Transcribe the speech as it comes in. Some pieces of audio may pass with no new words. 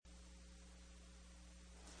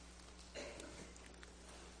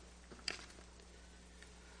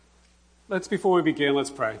Before we begin, let's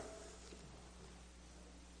pray.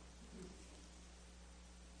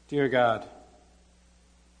 Dear God,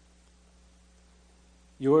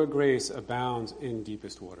 your grace abounds in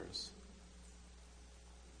deepest waters.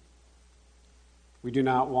 We do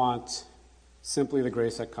not want simply the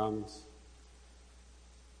grace that comes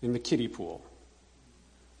in the kiddie pool.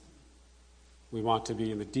 We want to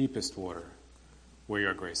be in the deepest water where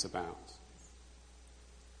your grace abounds.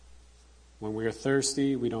 When we are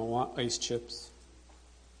thirsty, we don't want ice chips.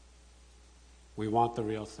 We want the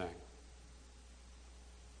real thing.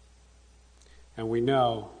 And we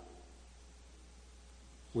know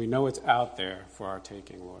it's out there for our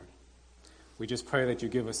taking, Lord. We just pray that you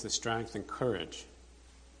give us the strength and courage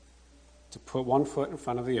to put one foot in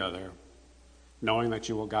front of the other, knowing that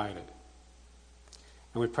you will guide it.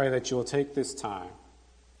 And we pray that you will take this time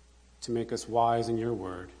to make us wise in your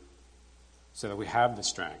word so that we have the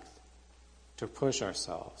strength to push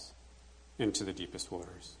ourselves into the deepest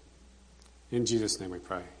waters. In Jesus' name we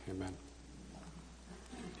pray. Amen.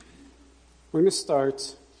 We're going to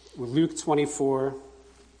start with Luke 24,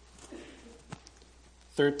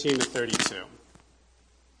 13 to 32.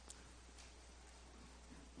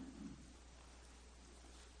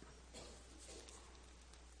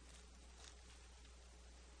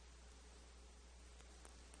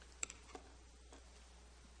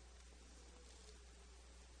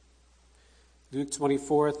 Luke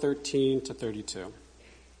 24, 13 to 32.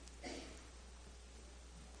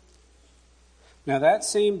 Now that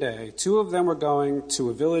same day, two of them were going to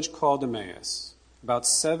a village called Emmaus, about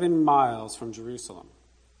 7 miles from Jerusalem.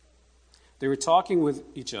 They were talking with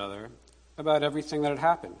each other about everything that had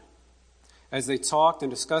happened. As they talked and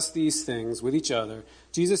discussed these things with each other,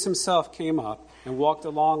 Jesus himself came up and walked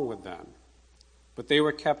along with them, but they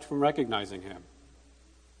were kept from recognizing him.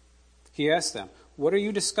 He asked them, "What are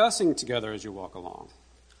you discussing together as you walk along?"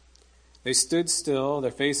 They stood still,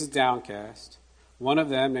 their faces downcast. One of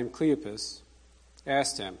them, named Cleopas,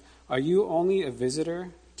 asked him, "Are you only a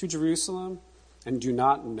visitor to Jerusalem and do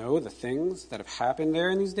not know the things that have happened there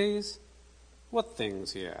in these days?" "What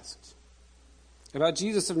things?" he asked. "About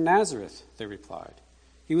Jesus of Nazareth," they replied.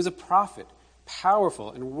 "He was a prophet,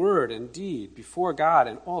 powerful in word and deed before God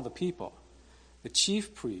and all the people. The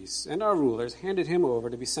chief priests and our rulers handed him over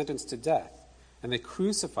to be sentenced to death, and they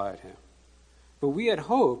crucified him. But we had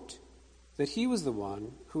hoped that he was the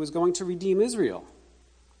one who was going to redeem Israel.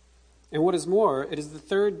 And what is more, it is the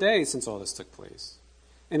third day since all this took place.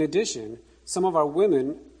 In addition, some of our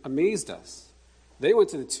women amazed us. They went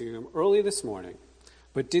to the tomb early this morning,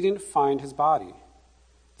 but didn't find his body.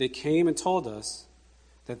 They came and told us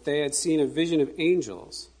that they had seen a vision of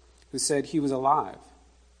angels who said he was alive.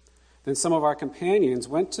 Then some of our companions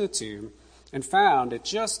went to the tomb and found it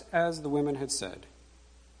just as the women had said.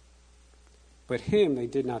 But him they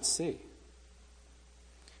did not see."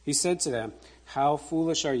 He said to them, "How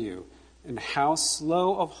foolish are you, and how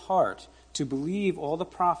slow of heart to believe all that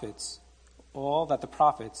the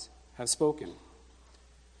prophets have spoken.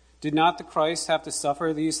 Did not the Christ have to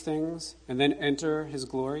suffer these things and then enter his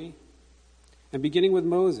glory? And beginning with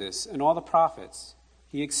Moses and all the prophets,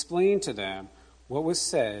 he explained to them what was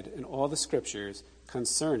said in all the scriptures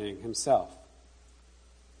concerning himself."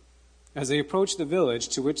 As they approached the village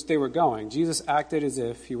to which they were going, Jesus acted as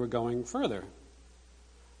if he were going further.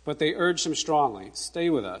 But they urged him strongly, "Stay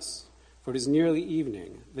with us, for it is nearly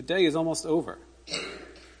evening. The day is almost over."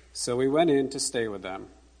 So he went in to stay with them.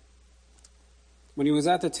 When he was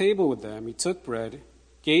at the table with them, he took bread,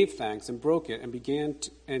 gave thanks, and broke it, and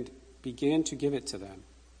began to give it to them.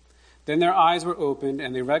 Then their eyes were opened,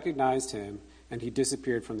 and they recognized him, and he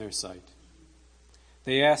disappeared from their sight.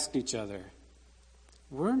 They asked each other,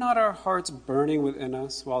 "Were not our hearts burning within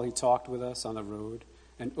us while he talked with us on the road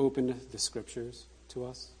and opened the scriptures to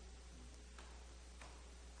us?"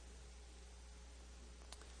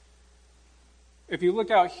 If you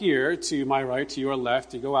look out here to my right, to your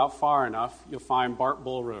left, you go out far enough, you'll find Bart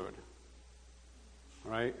Bull Road.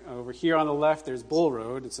 All right? Over here on the left, there's Bull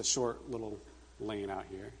Road. It's a short little lane out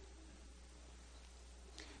here.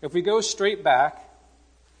 If we go straight back,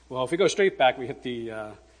 we hit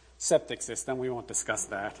the septic system. We won't discuss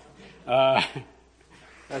that.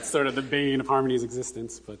 That's sort of the bane of Harmony's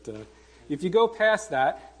existence. But if you go past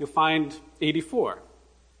that, you'll find 84.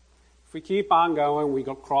 If we keep on going, we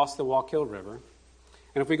go across the Wallkill River.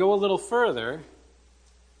 And if we go a little further,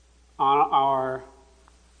 on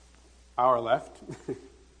our left,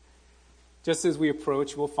 just as we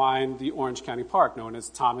approach, we'll find the Orange County Park, known as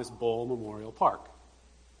Thomas Bull Memorial Park.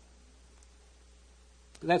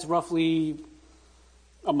 That's roughly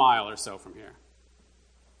a mile or so from here.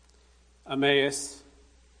 Emmaus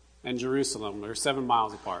and Jerusalem are 7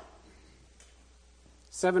 miles apart.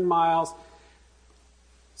 7 miles.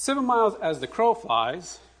 7 miles as the crow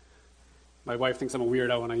flies. My wife thinks I'm a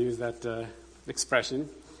weirdo when I use that expression.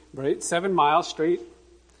 Right? 7 miles straight.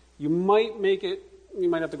 You might make it, you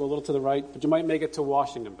might have to go a little to the right, but you might make it to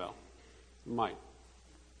Washingtonville. You might.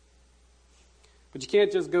 But you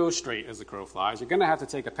can't just go straight as the crow flies. You're going to have to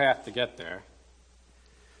take a path to get there.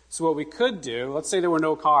 So what we could do, let's say there were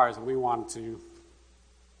no cars and we wanted to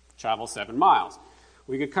travel 7 miles.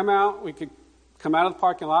 We could come out of the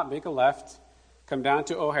parking lot, make a left, come down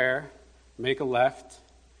to O'Hare, make a left,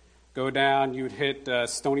 go down, you'd hit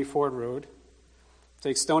Stony Ford Road.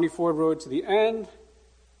 Take Stony Ford Road to the end,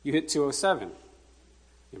 you hit 207.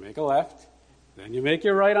 You make a left, then you make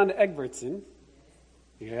your right onto Egbertson.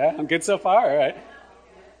 Yeah, I'm good so far, all right.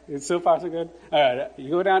 It's so far, so good. All right, you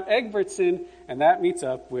go down Egbertson, and that meets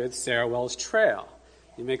up with Sarah Wells Trail.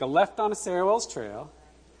 You make a left onto Sarah Wells Trail,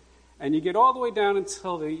 and you get all the way down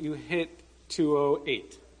until you hit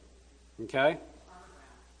 208. Okay?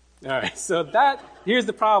 All right, so here's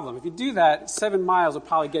the problem. If you do that, 7 miles will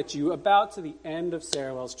probably get you about to the end of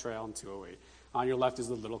Sarah Wells Trail in 208. On your left is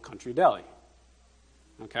the little country deli.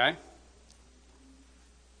 Okay?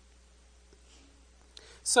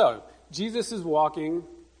 So, Jesus is walking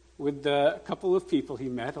with a couple of people he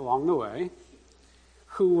met along the way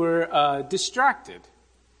who were distracted.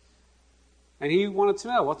 And he wanted to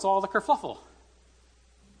know, what's all the kerfuffle?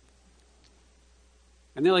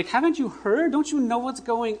 And they're like, haven't you heard? Don't you know what's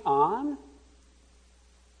going on?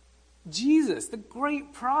 Jesus, the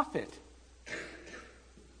great prophet,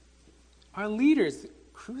 our leaders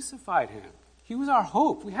crucified him. He was our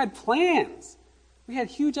hope. We had plans. We had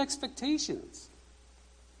huge expectations.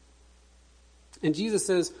 And Jesus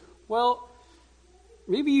says, well,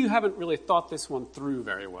 maybe you haven't really thought this one through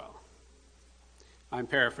very well. I'm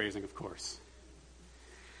paraphrasing, of course.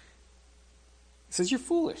 He says, you're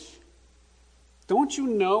foolish. Don't you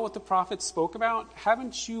know what the prophets spoke about?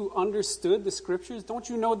 Haven't you understood the scriptures? Don't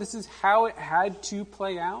you know this is how it had to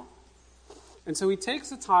play out? And so he takes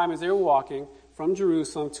the time as they were walking from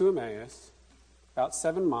Jerusalem to Emmaus, about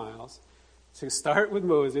 7 miles, to start with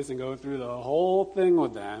Moses and go through the whole thing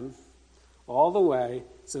with them, all the way,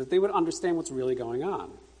 so that they would understand what's really going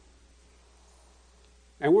on.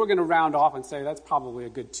 And we're going to round off and say that's probably a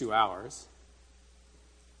good 2 hours.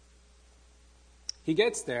 He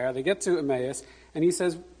gets there, they get to Emmaus, and he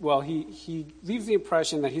says, well, he leaves the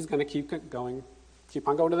impression that he's going to keep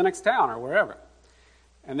on going to the next town or wherever.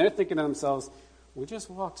 And they're thinking to themselves, we just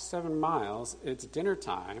walked 7 miles, it's dinner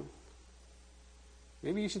time.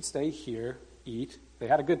 Maybe you should stay here, eat. They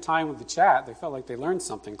had a good time with the chat. They felt like they learned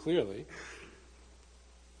something clearly.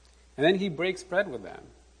 And then he breaks bread with them.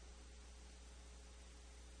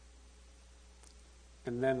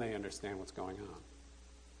 And then they understand what's going on.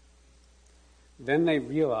 Then they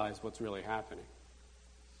realize what's really happening.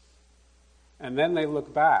 And then they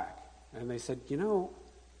look back and they said, didn't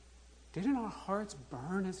our hearts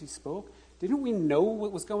burn as he spoke? Didn't we know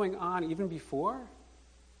what was going on even before?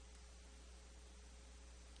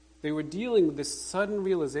 They were dealing with this sudden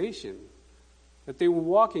realization that they were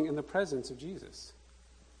walking in the presence of Jesus.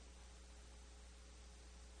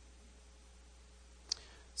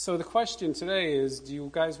 So the question today is, do you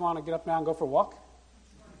guys want to get up now and go for a walk?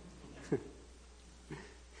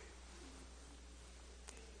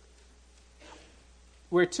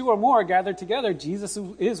 Where 2 or more are gathered together, Jesus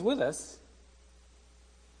is with us.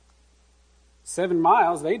 7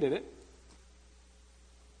 miles, they did it.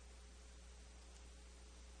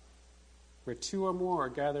 Where 2 or more are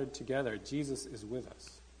gathered together, Jesus is with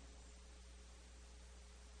us.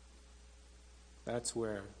 That's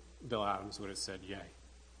where Bill Adams would have said, yay.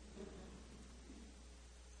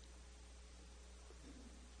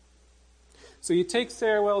 So you take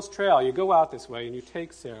Sarah Wells Trail, you go out this way, and you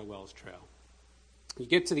take Sarah Wells Trail. You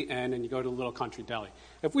get to the end, and you go to the little country deli.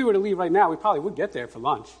 If we were to leave right now, we probably would get there for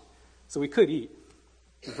lunch. So we could eat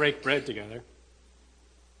and break bread together.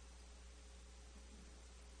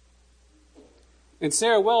 And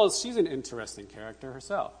Sarah Wells, she's an interesting character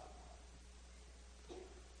herself.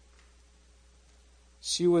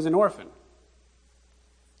 She was an orphan.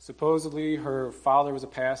 Supposedly, her father was a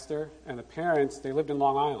pastor, and the parents, they lived in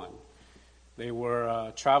Long Island. They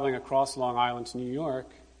were traveling across Long Island to New York,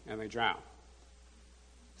 and they drowned,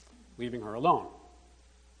 leaving her alone.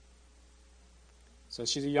 So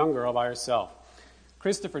she's a young girl by herself.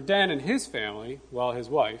 Christopher Dent and his family, well, his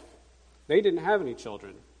wife, they didn't have any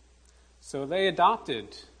children. So they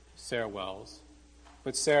adopted Sarah Wells,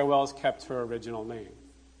 but Sarah Wells kept her original name.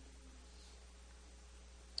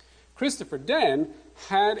 Christopher Dent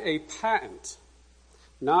had a patent,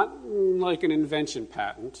 not like an invention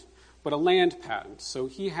patent, but a land patent. So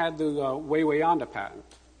he had the way under patent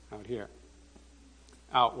out here.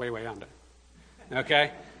 Out way under.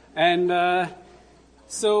 Okay? And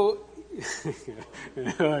so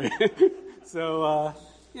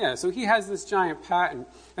he has this giant patent.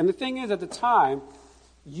 And the thing is, at the time,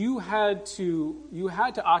 you had to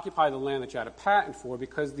occupy the land that you had a patent for,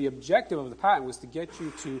 because the objective of the patent was to get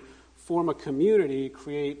you to form a community,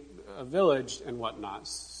 create a village and whatnot,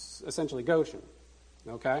 essentially Goshen.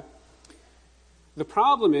 Okay? The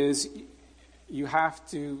problem is you have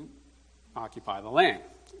to occupy the land.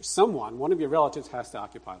 One of your relatives has to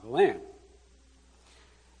occupy the land.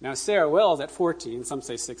 Now, Sarah Wells at 14, some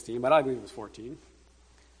say 16, but I believe it was 14,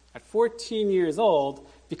 at 14 years old,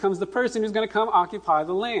 becomes the person who's going to come occupy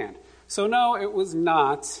the land. So no, it was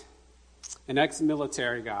not an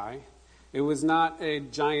ex-military guy. It was not a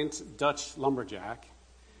giant Dutch lumberjack.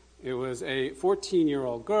 It was a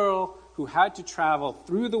 14-year-old girl who had to travel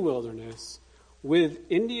through the wilderness with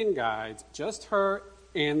Indian guides, just her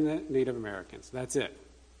and the Native Americans. That's it.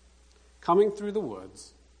 Coming through the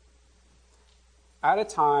woods at a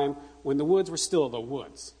time when the woods were still the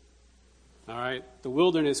woods. All right? The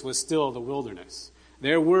wilderness was still the wilderness.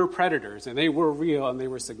 There were predators, and they were real, and they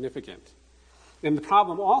were significant. And the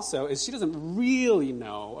problem also is she doesn't really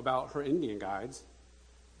know about her Indian guides.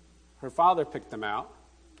 Her father picked them out.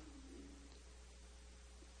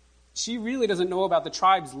 She really doesn't know about the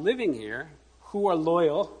tribes living here who are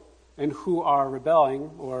loyal and who are rebelling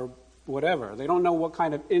or whatever. They don't know what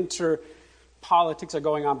kind of politics are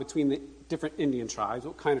going on between the different Indian tribes,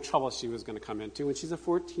 what kind of trouble she was going to come into. And she's a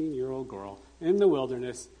 14-year-old girl in the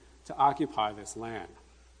wilderness to occupy this land.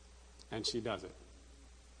 And she does it.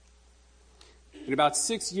 In about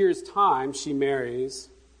 6 years' time, she marries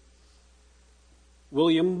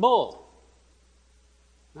William Bull.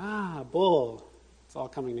 Bull. It's all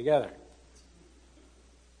coming together.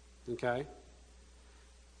 Okay?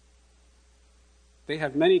 They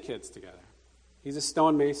have many kids together. He's a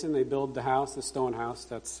stonemason. They build the house, the stone house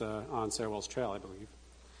that's on Sarah Wells Trail, I believe.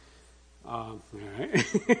 All right.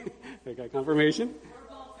 I got confirmation. We're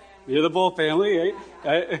Bull family. You're the Bull family,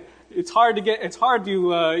 right? It's hard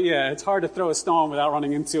to throw a stone without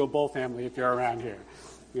running into a Bull family if you're around here.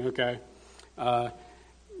 Okay.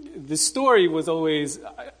 The story was always,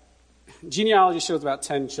 genealogy shows about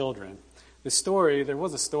 10 children. There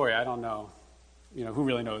was a story, I don't know, who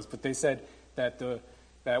really knows, but they said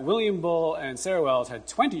that William Bull and Sarah Wells had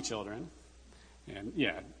 20 children, and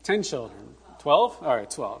 10 children. 12? All right,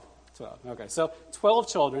 12. Okay, so 12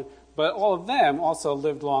 children, but all of them also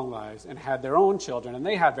lived long lives and had their own children, and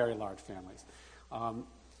they had very large families.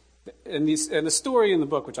 And the story in the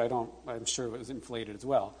book, which I'm sure it was inflated as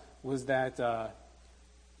well, was that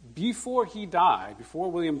before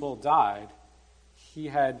William Bull died, he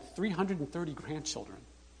had 330 grandchildren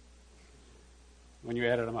when you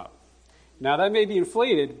added them up. Now, that may be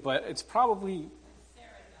inflated, but it's probably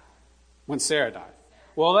when Sarah died.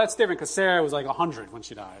 Well, that's different because Sarah was like 100 when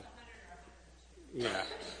she died. Yeah.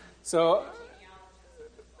 So,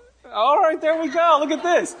 all right, there we go. Look at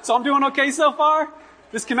this. So I'm doing okay so far?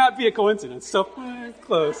 This cannot be a coincidence. So,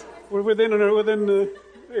 close. We're within,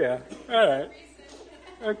 yeah. All right.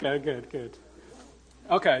 Okay, good.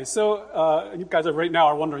 Okay, so you guys right now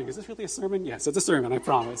are wondering, is this really a sermon? Yes, it's a sermon, I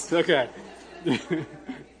promise. Okay.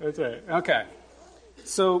 That's right. Okay.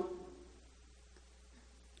 So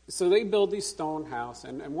they build these stone house,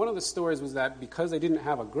 and one of the stories was that because they didn't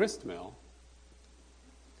have a grist mill,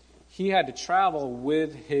 he had to travel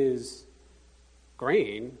with his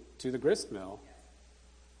grain to the grist mill.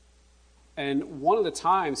 And one of the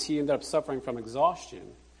times he ended up suffering from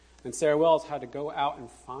exhaustion, and Sarah Wells had to go out and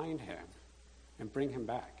find him and bring him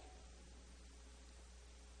back.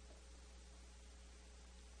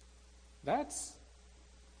 That's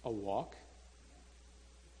a walk.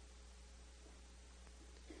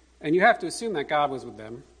 And you have to assume that God was with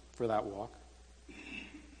them for that walk.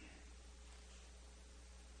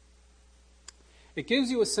 It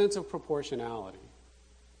gives you a sense of proportionality,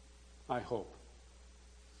 I hope.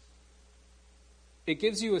 It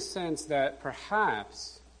gives you a sense that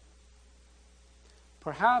perhaps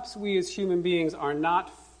we as human beings are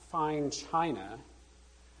not fine china,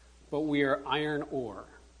 but we are iron ore.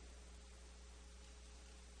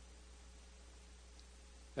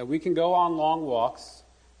 That we can go on long walks,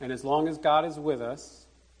 and as long as God is with us,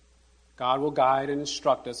 God will guide and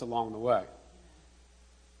instruct us along the way.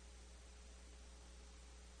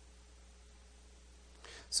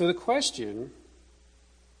 So the question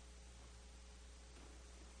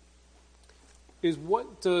is,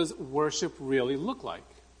 what does worship really look like?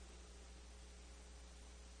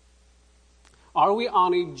 Are we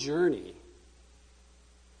on a journey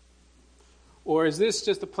Or is this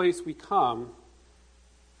just a place we come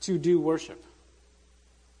to do worship?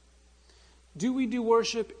 Do we do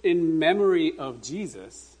worship in memory of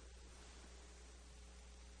Jesus?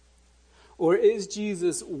 Or is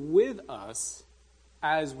Jesus with us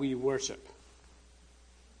as we worship?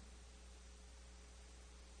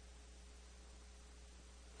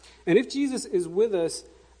 And if Jesus is with us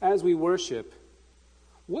as we worship,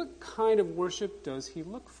 what kind of worship does he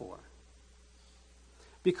look for?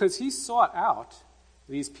 Because he sought out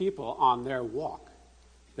these people on their walk,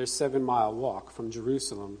 their 7-mile walk from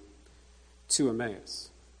Jerusalem to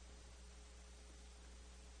Emmaus.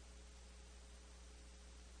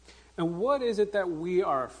 And what is it that we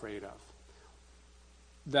are afraid of?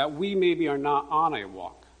 That we maybe are not on a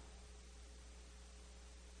walk?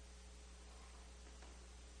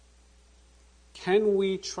 Can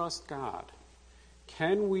we trust God?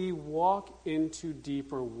 Can we walk into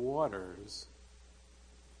deeper waters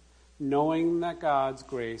knowing that God's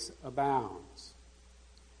grace abounds?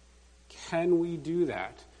 Can we do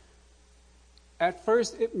that? At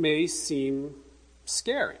first, it may seem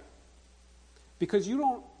scary because you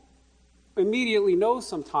don't immediately know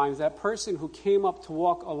sometimes that person who came up to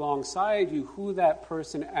walk alongside you, who that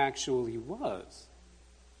person actually was.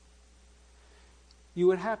 You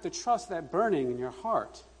would have to trust that burning in your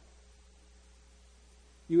heart.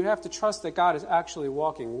 You would have to trust that God is actually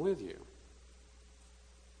walking with you.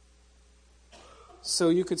 So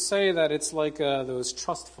you could say that it's like those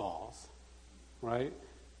trust falls, right?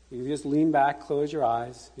 You just lean back, close your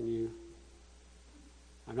eyes, and you...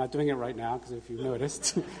 I'm not doing it right now, because if you've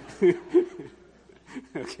noticed.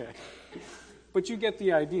 Okay. But you get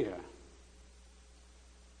the idea.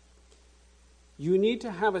 You need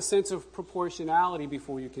to have a sense of proportionality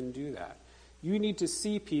before you can do that. You need to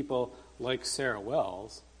see people like Sarah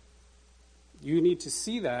Wells. You need to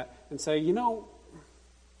see that and say, you know,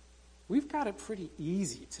 we've got it pretty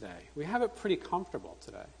easy today. We have it pretty comfortable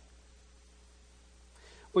today.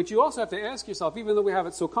 But you also have to ask yourself, even though we have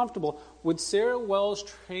it so comfortable, would Sarah Wells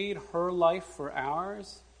trade her life for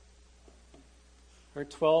ours? Her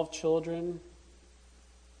 12 children?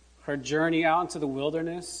 Her journey out into the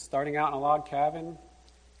wilderness, starting out in a log cabin?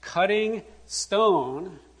 Cutting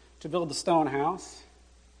stone to build the stone house?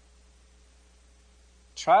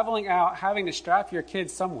 Traveling out, having to strap your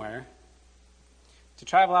kids somewhere? To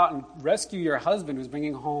travel out and rescue your husband who's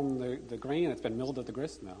bringing home the grain that's been milled at the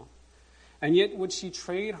grist mill? And yet, would she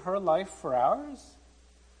trade her life for ours?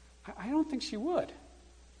 I don't think she would.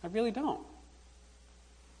 I really don't.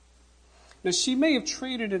 Now, she may have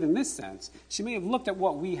traded it in this sense. She may have looked at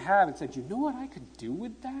what we have and said, you know what I could do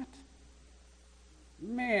with that?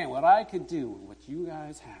 Man, what I could do with what you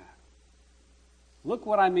guys have. Look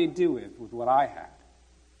what I may do with what I had.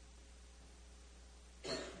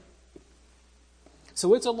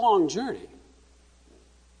 So it's a long journey.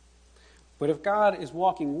 But if God is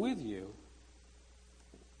walking with you,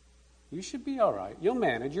 you should be all right. You'll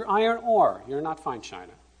manage. You're iron ore. You're not fine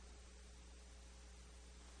china.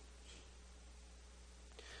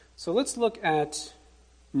 So let's look at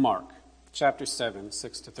Mark, chapter 7,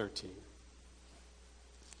 6 to 13.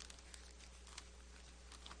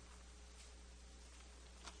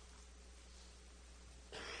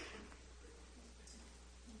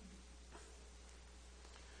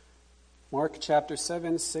 Mark chapter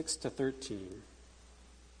 7, 6 to 13.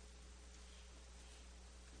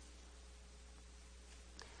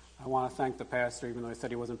 I want to thank the pastor, even though I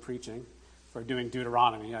said he wasn't preaching, for doing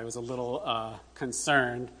Deuteronomy. I was a little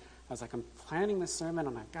concerned. I was like, I'm planning this sermon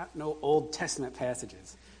and I've got no Old Testament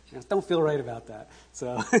passages. I don't feel right about that.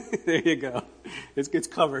 So there you go. It's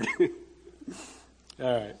covered.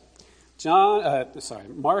 All right.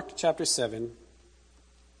 Mark chapter 7,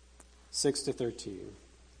 6 to 13.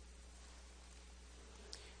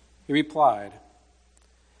 He replied,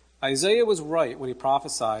 Isaiah was right when he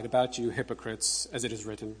prophesied about you hypocrites, as it is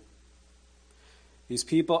written. These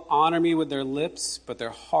people honor me with their lips, but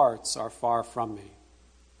their hearts are far from me.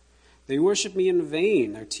 They worship me in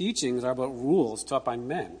vain. Their teachings are but rules taught by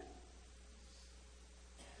men.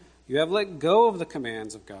 You have let go of the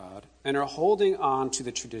commands of God and are holding on to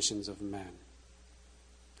the traditions of men.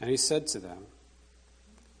 And he said to them,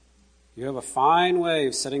 you have a fine way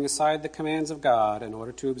of setting aside the commands of God in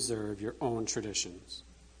order to observe your own traditions.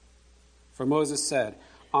 For Moses said,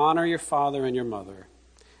 honor your father and your mother,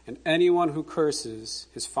 and anyone who curses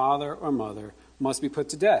his father or mother must be put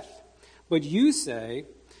to death. But you say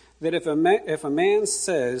that if a man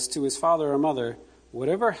says to his father or mother,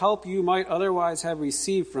 whatever help you might otherwise have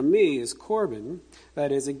received from me is Corban,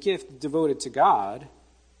 that is, a gift devoted to God,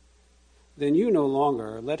 then you no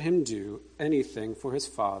longer let him do anything for his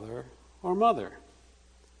father or mother.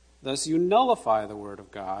 Thus you nullify the word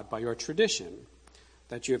of God by your tradition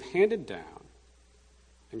that you have handed down,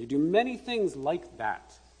 and you do many things like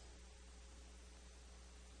that.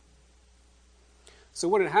 So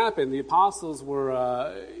what had happened, the apostles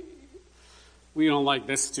were, we don't like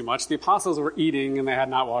this too much, the apostles were eating and they had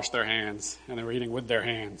not washed their hands, and they were eating with their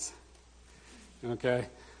hands. Okay?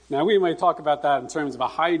 Now we might talk about that in terms of a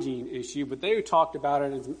hygiene issue, but they talked about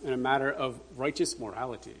it in a matter of righteous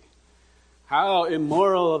morality. How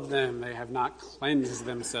immoral of them, they have not cleansed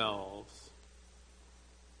themselves.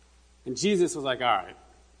 And Jesus was like, all right,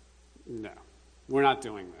 no, we're not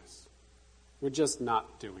doing this. We're just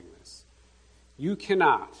not doing this. You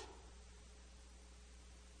cannot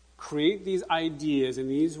create these ideas and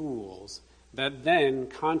these rules that then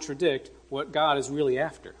contradict what God is really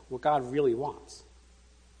after, what God really wants.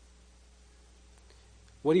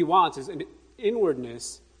 What he wants is an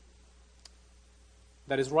inwardness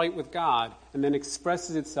that is right with God and then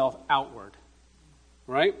expresses itself outward.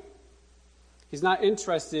 Right? He's not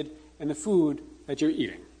interested in the food that you're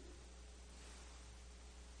eating.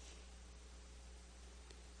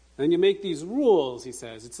 And then you make these rules, he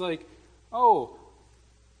says. It's like, oh,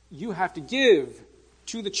 you have to give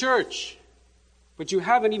to the church, but you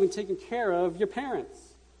haven't even taken care of your parents,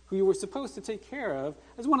 who you were supposed to take care of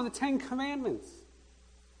as one of the 10 Commandments.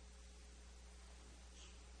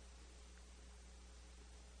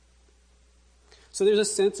 So there's a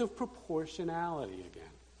sense of proportionality again.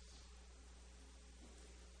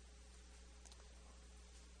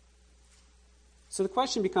 So the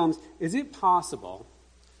question becomes, is it possible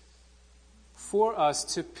for us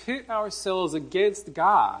to pit ourselves against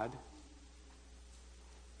God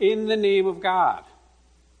in the name of God?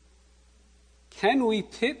 Can we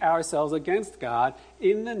pit ourselves against God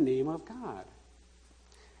in the name of God?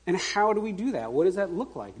 And how do we do that? What does that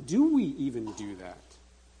look like? Do we even do that?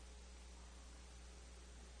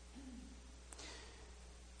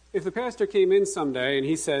 If the pastor came in someday and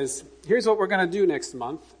he says, here's what we're going to do next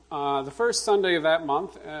month. The first Sunday of that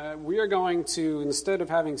month, we are going to, instead of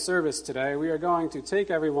having service today, we are going to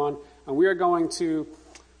take everyone and we are going to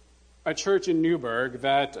a church in Newburgh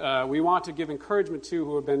that we want to give encouragement to,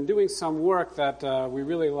 who have been doing some work that we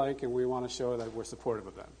really like, and we want to show that we're supportive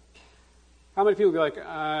of them. How many people would be like,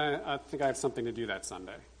 I think I have something to do that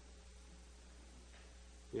Sunday?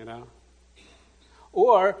 You know?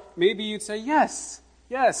 Or maybe you'd say, yes,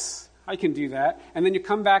 I can do that. And then you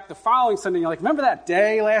come back the following Sunday and you're like, remember that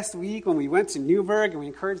day last week when we went to Newburgh and we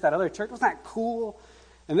encouraged that other church? Wasn't that cool?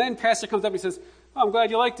 And then pastor comes up and says, oh, I'm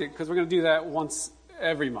glad you liked it because we're going to do that once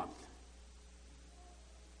every month.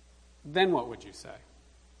 Then what would you say?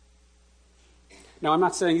 Now, I'm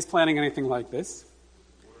not saying he's planning anything like this.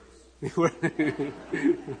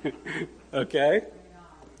 Okay?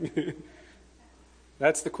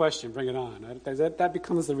 That's the question. Bring it on. That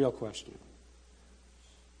becomes the real question.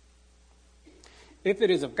 If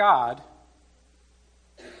it is of God,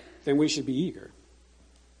 then we should be eager.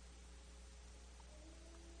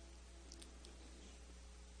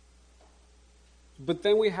 But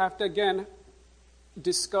then we have to, again,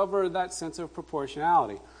 discover that sense of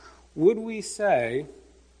proportionality. Would we say,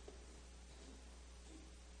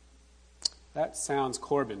 that sounds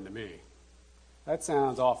Corbin to me. That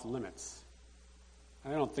sounds off limits.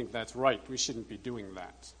 I don't think that's right. We shouldn't be doing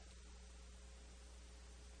that.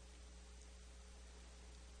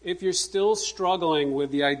 If you're still struggling with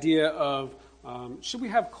the idea of, should we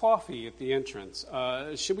have coffee at the entrance?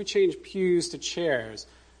 Should we change pews to chairs?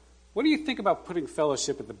 What do you think about putting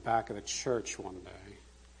fellowship at the back of the church one day?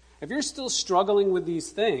 If you're still struggling with these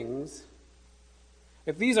things,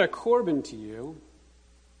 if these are Corbin to you,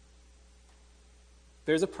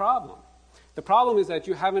 there's a problem. The problem is that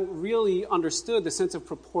you haven't really understood the sense of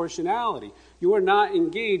proportionality. You are not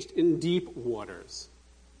engaged in deep waters.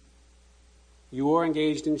 You are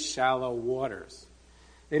engaged in shallow waters.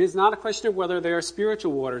 It is not a question of whether they are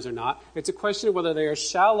spiritual waters or not. It's a question of whether they are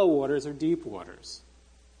shallow waters or deep waters.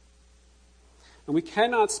 And we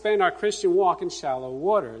cannot spend our Christian walk in shallow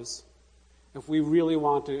waters if we really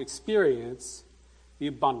want to experience the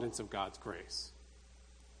abundance of God's grace.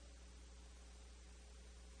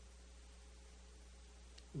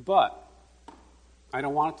 But I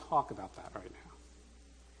don't want to talk about that right now,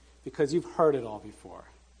 because you've heard it all before.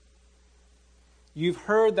 You've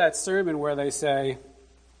heard that sermon where they say,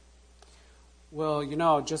 well,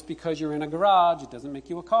 just because you're in a garage, it doesn't make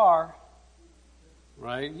you a car.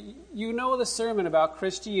 Right? You know the sermon about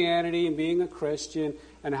Christianity and being a Christian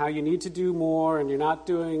and how you need to do more and you're not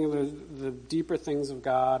doing the deeper things of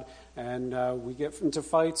God, and we get into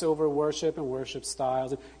fights over worship and worship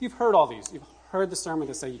styles. You've heard all these. You've heard the sermon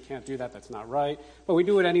to say you can't do that, that's not right, but we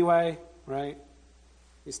do it anyway, right?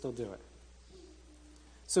 We still do it.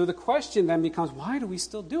 So the question then becomes, why do we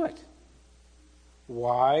still do it?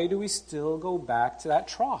 Why do we still go back to that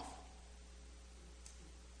trough?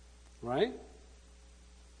 Right?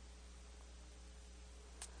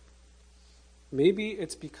 Maybe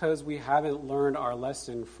it's because we haven't learned our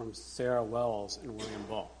lesson from Sarah Wells and William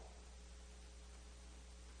Bull.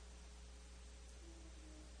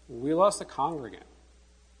 We lost a congregant.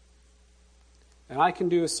 And I can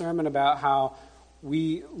do a sermon about how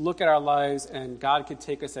we look at our lives and God could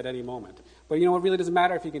take us at any moment. But you know, it really doesn't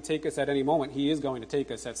matter if he can take us at any moment. He is going to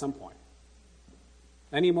take us at some point.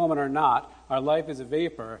 Any moment or not, our life is a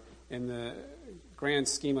vapor in the grand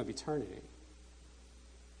scheme of eternity.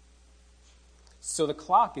 So the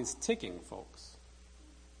clock is ticking, folks.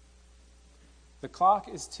 The clock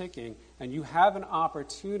is ticking, and you have an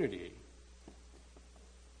opportunity.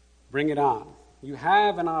 Bring it on. You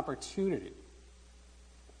have an opportunity.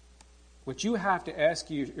 What you have to ask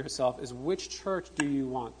yourself is, which church do you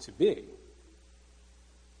want to be?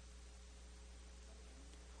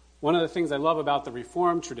 One of the things I love about the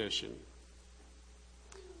Reformed tradition,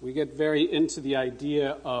 we get very into the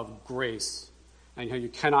idea of grace and how you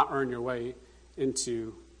cannot earn your way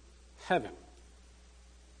into heaven.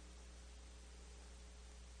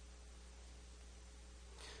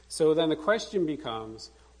 So then the question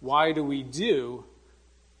becomes, why do we do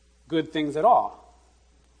good things at all?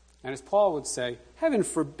 And as Paul would say, heaven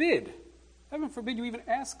forbid you even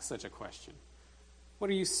ask such a question. What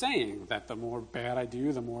are you saying? That the more bad I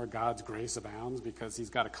do, the more God's grace abounds because he's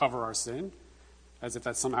got to cover our sin? As if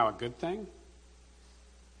that's somehow a good thing?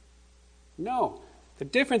 No. The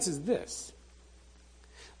difference is this.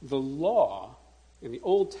 The law in the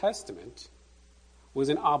Old Testament was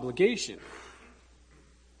an obligation.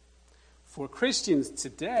 For Christians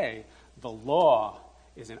today, the law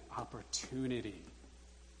is an opportunity.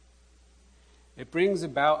 It brings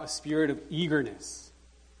about a spirit of eagerness.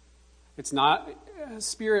 It's not a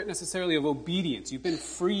spirit necessarily of obedience. You've been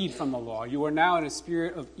freed from the law. You are now in a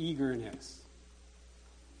spirit of eagerness.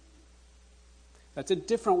 That's a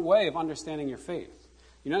different way of understanding your faith.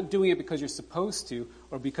 You're not doing it because you're supposed to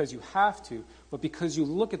or because you have to, but because you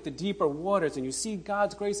look at the deeper waters and you see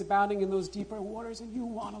God's grace abounding in those deeper waters and you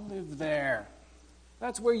want to live there.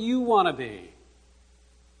 That's where you want to be.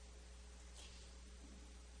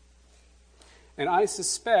 And I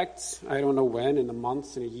suspect, I don't know when, in a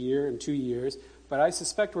month, in a year, in 2 years, but I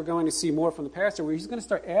suspect we're going to see more from the pastor where he's going to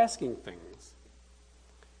start asking things.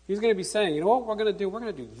 He's going to be saying, you know what we're going to do? We're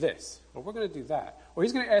going to do this, or we're going to do that. Or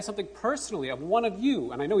he's going to ask something personally of one of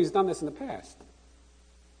you, and I know he's done this in the past.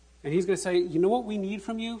 And he's going to say, you know what we need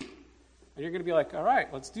from you? And you're going to be like, all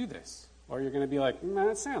right, let's do this. Or you're going to be like, nah,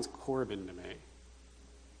 that sounds Corbin to me.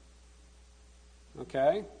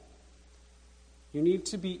 Okay? You need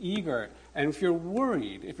to be eager. And if you're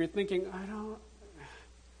worried, if you're thinking,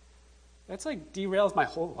 that's like derails my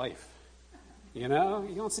whole life. You know?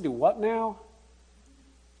 He wants to do what now?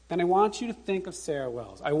 Then I want you to think of Sarah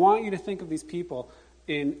Wells. I want you to think of these people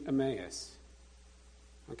in Emmaus.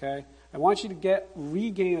 Okay? I want you to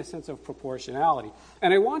regain a sense of proportionality.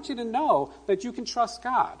 And I want you to know that you can trust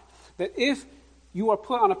God. That if you are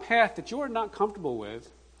put on a path that you are not comfortable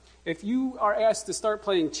with, if you are asked to start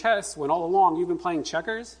playing chess when all along you've been playing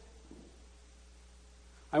checkers,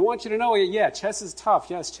 I want you to know, yeah, chess is tough.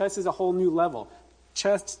 Yes, chess is a whole new level.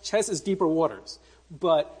 Chess is deeper waters.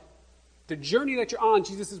 But the journey that you're on,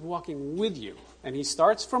 Jesus is walking with you. And he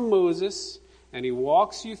starts from Moses, and he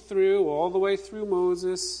walks you through, all the way through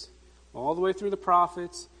Moses, all the way through the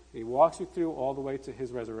prophets, and he walks you through all the way to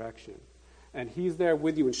his resurrection. And he's there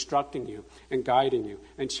with you, instructing you and guiding you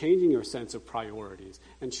and changing your sense of priorities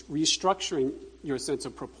and restructuring your sense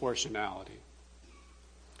of proportionality.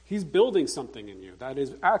 He's building something in you that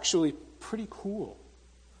is actually pretty cool.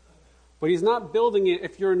 But he's not building it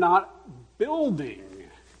if you're not building.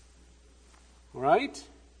 Right?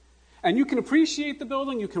 And you can appreciate the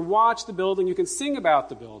building, you can watch the building, you can sing about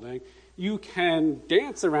the building, you can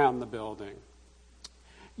dance around the building.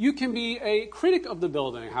 You can be a critic of the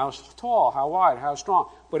building, how tall, how wide, how strong.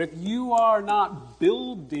 But if you are not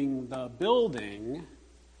building the building,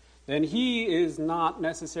 then he is not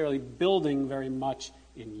necessarily building very much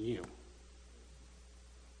in you.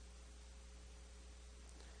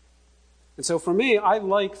 And so for me, I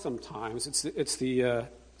like sometimes, it's the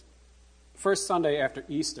first Sunday after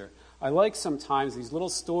Easter, I like sometimes these little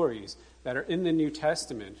stories that are in the New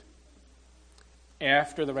Testament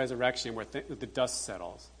after the resurrection where the dust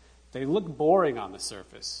settles. They look boring on the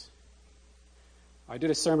surface. I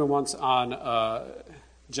did a sermon once on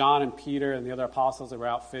John and Peter and the other apostles that were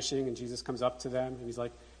out fishing, and Jesus comes up to them, and he's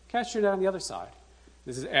like, cast your net on the other side.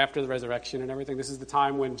 This is after the resurrection and everything. This is the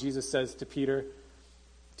time when Jesus says to Peter,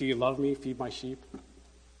 "Do you love me? Feed my sheep."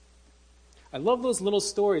 I love those little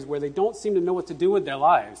stories where they don't seem to know what to do with their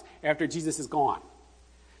lives after Jesus is gone.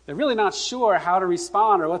 They're really not sure how to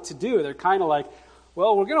respond or what to do. They're kind of like,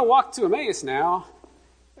 well, we're going to walk to Emmaus now.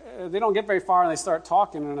 They don't get very far and they start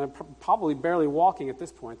talking, and they're probably barely walking at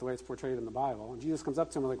this point, the way it's portrayed in the Bible. And Jesus comes up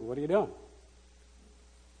to them and like, "What are you doing?"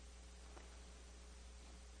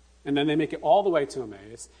 And then they make it all the way to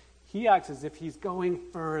Emmaus. He acts as if he's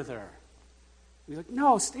going further. He's like,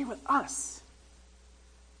 "No, stay with us.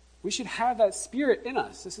 We should have that spirit in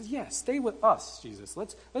us." This is, yes, stay with us, Jesus.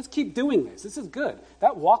 Let's keep doing this. This is good.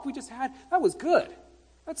 That walk we just had, that was good.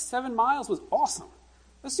 That 7 miles was awesome.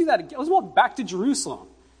 Let's do that again. Let's walk back to Jerusalem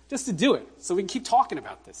just to do it so we can keep talking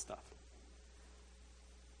about this stuff.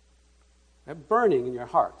 That burning in your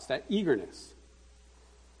hearts, that eagerness.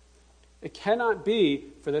 It cannot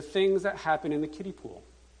be for the things that happen in the kiddie pool.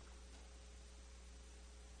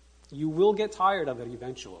 You will get tired of it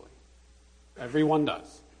eventually. Everyone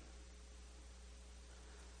does.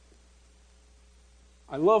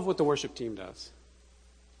 I love what the worship team does.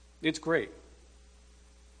 It's great.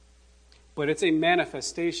 But it's a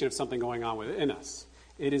manifestation of something going on within us.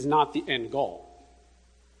 It is not the end goal.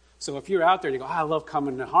 So if you're out there and you go, I love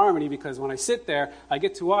coming to Harmony because when I sit there, I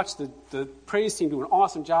get to watch the praise team do an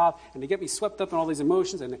awesome job, and they get me swept up in all these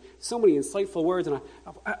emotions and so many insightful words, and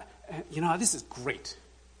this is great.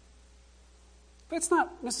 But it's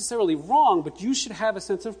not necessarily wrong, but you should have a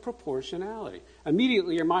sense of proportionality.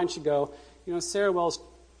 Immediately your mind should go, Sarah Wells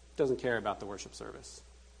doesn't care about the worship service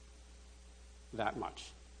that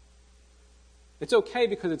much. It's okay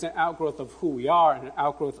because it's an outgrowth of who we are and an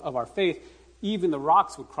outgrowth of our faith. Even the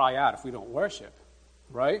rocks would cry out if we don't worship,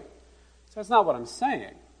 right? So that's not what I'm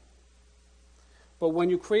saying. But when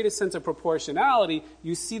you create a sense of proportionality,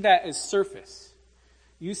 you see that as surface.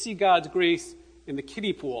 You see God's grace in the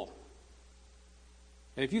kiddie pool.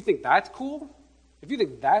 And if you think that's cool, if you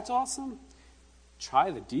think that's awesome,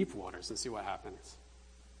 try the deep waters and see what happens.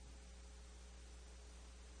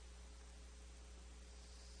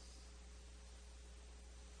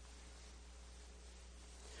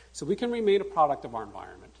 So we can remain a product of our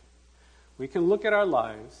environment. We can look at our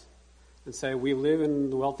lives and say we live in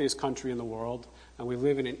the wealthiest country in the world, and we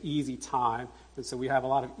live in an easy time, and so we have a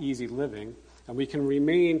lot of easy living, and we can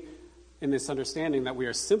remain in this understanding that we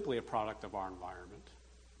are simply a product of our environment.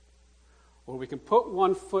 Or we can put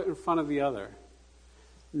one foot in front of the other,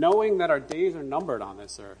 knowing that our days are numbered on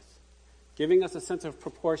this earth, giving us a sense of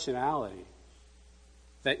proportionality,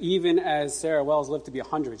 that even as Sarah Wells lived to be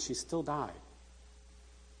 100, she still died.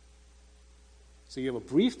 So you have a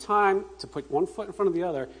brief time to put one foot in front of the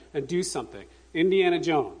other and do something. Indiana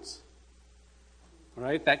Jones,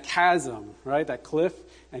 right? That chasm, right? That cliff,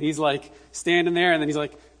 and he's like standing there, and then he's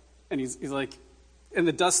like, and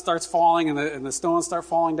the dust starts falling, and the stones start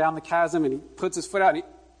falling down the chasm, and he puts his foot out,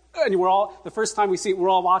 and we're all, the first time we see it, we're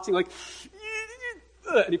all watching, like,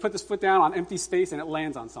 and he put his foot down on empty space, and it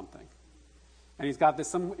lands on something. And he's got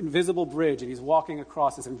some invisible bridge, and he's walking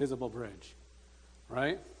across this invisible bridge,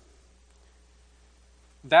 right?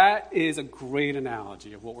 That is a great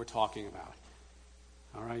analogy of what we're talking about.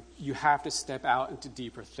 All right? You have to step out into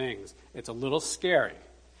deeper things. It's a little scary.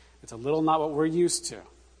 It's a little not what we're used to.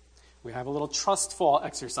 We have a little trust fall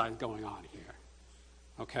exercise going on here.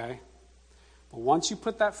 Okay? But once you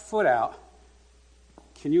put that foot out,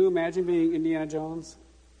 can you imagine being Indiana Jones?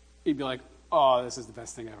 You'd be like, oh, this is the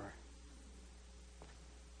best thing ever.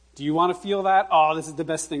 Do you want to feel that? Oh, this is the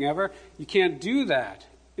best thing ever? You can't do that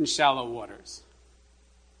in shallow waters.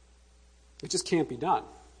 It just can't be done.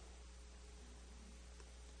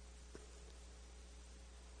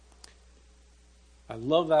 I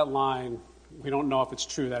love that line. We don't know if it's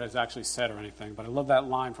true that it's actually said or anything, but I love that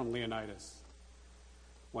line from Leonidas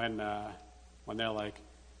when they're like,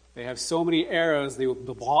 they have so many arrows, they will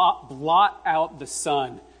blot out the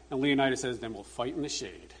sun. And Leonidas says, then we'll fight in the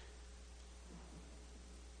shade.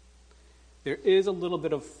 There is a little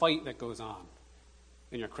bit of fight that goes on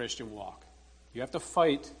in your Christian walk. You have to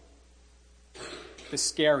fight the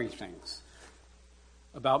scary things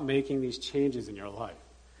about making these changes in your life.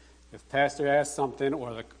 If pastor asks something,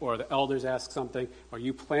 or the elders ask something, or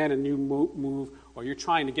you plan a new move, or you're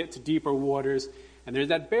trying to get to deeper waters, and there's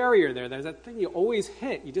that barrier there's that thing you always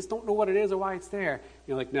hit. You just don't know what it is or why it's there.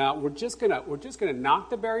 You're like, no, we're just gonna knock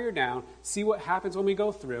the barrier down, see what happens when we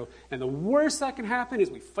go through, and the worst that can happen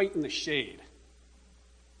is we fight in the shade.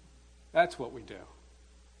 That's what we do.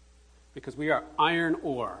 Because we are iron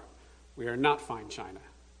ore. We are not fine china.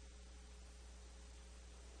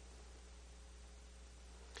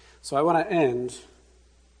 So I want to end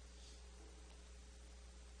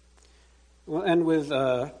We'll end with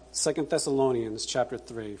 2 Thessalonians chapter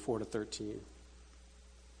 3, 4 to 13.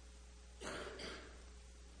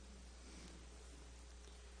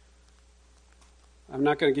 I'm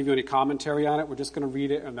not going to give you any commentary on it. We're just going to read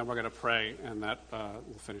it, and then we're going to pray, and that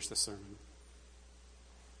will finish the sermon.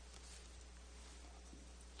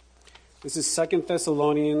 This is 2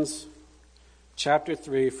 Thessalonians chapter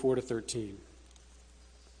 3, 4 to 13.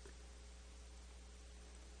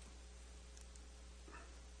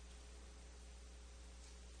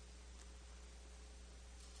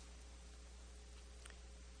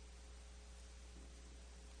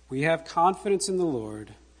 We have confidence in the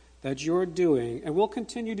Lord that you're doing and will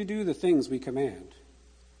continue to do the things we command.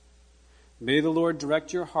 May the Lord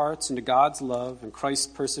direct your hearts into God's love and Christ's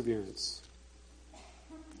perseverance.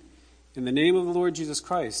 In the name of the Lord Jesus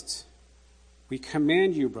Christ, we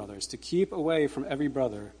command you, brothers, to keep away from every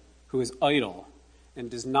brother who is idle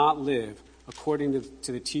and does not live according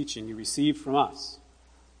to the teaching you received from us.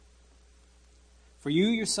 For you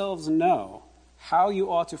yourselves know how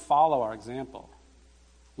you ought to follow our example.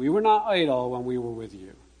 We were not idle when we were with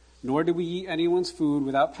you, nor did we eat anyone's food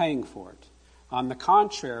without paying for it. On the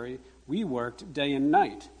contrary, we worked day and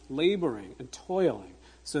night, laboring and toiling,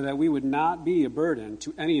 so that we would not be a burden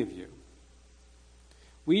to any of you.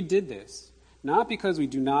 We did this, not because we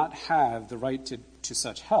do not have the right to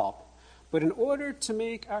such help, but in order to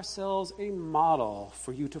make ourselves a model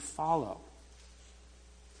for you to follow.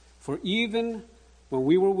 For even when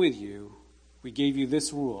we were with you, we gave you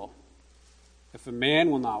this rule: if a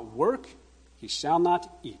man will not work, he shall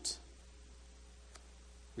not eat.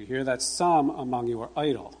 We hear that some among you are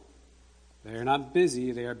idle. They are not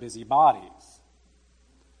busy, they are busybodies.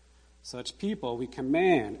 Such people we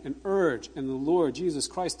command and urge in the Lord Jesus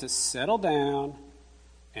Christ to settle down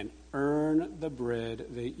and earn the bread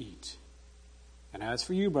they eat. And as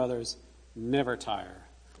for you, brothers, never tire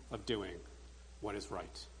of doing what is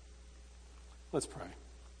right. Let's pray.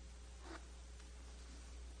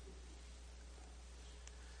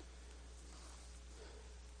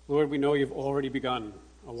 Lord, we know you've already begun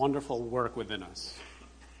a wonderful work within us.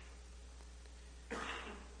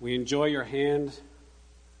 We enjoy your hand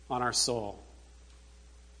on our soul.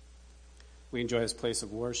 We enjoy this place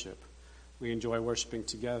of worship. We enjoy worshiping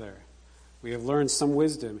together. We have learned some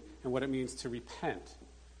wisdom in what it means to repent,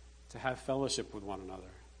 to have fellowship with one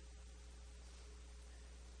another.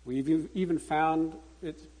 We've even found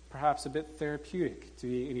it perhaps a bit therapeutic to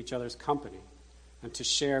be in each other's company and to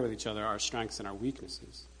share with each other our strengths and our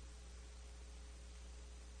weaknesses.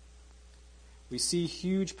 We see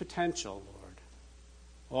huge potential, Lord,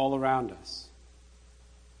 all around us.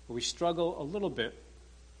 But we struggle a little bit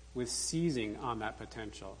with seizing on that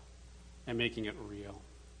potential and making it real.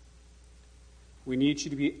 We need you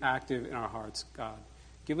to be active in our hearts, God.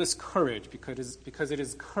 Give us courage, because it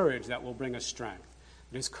is courage that will bring us strength.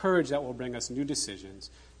 It is courage that will bring us new decisions.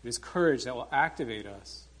 It is courage that will activate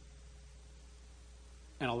us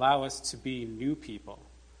and allow us to be new people.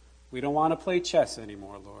 We don't want to play chess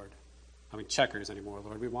anymore, Lord. Checkers anymore,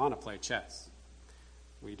 Lord. We want to play chess.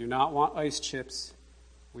 We do not want ice chips.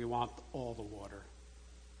 We want all the water.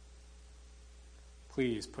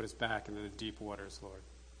 Please put us back into the deep waters, Lord.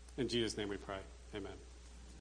 In Jesus' name we pray. Amen.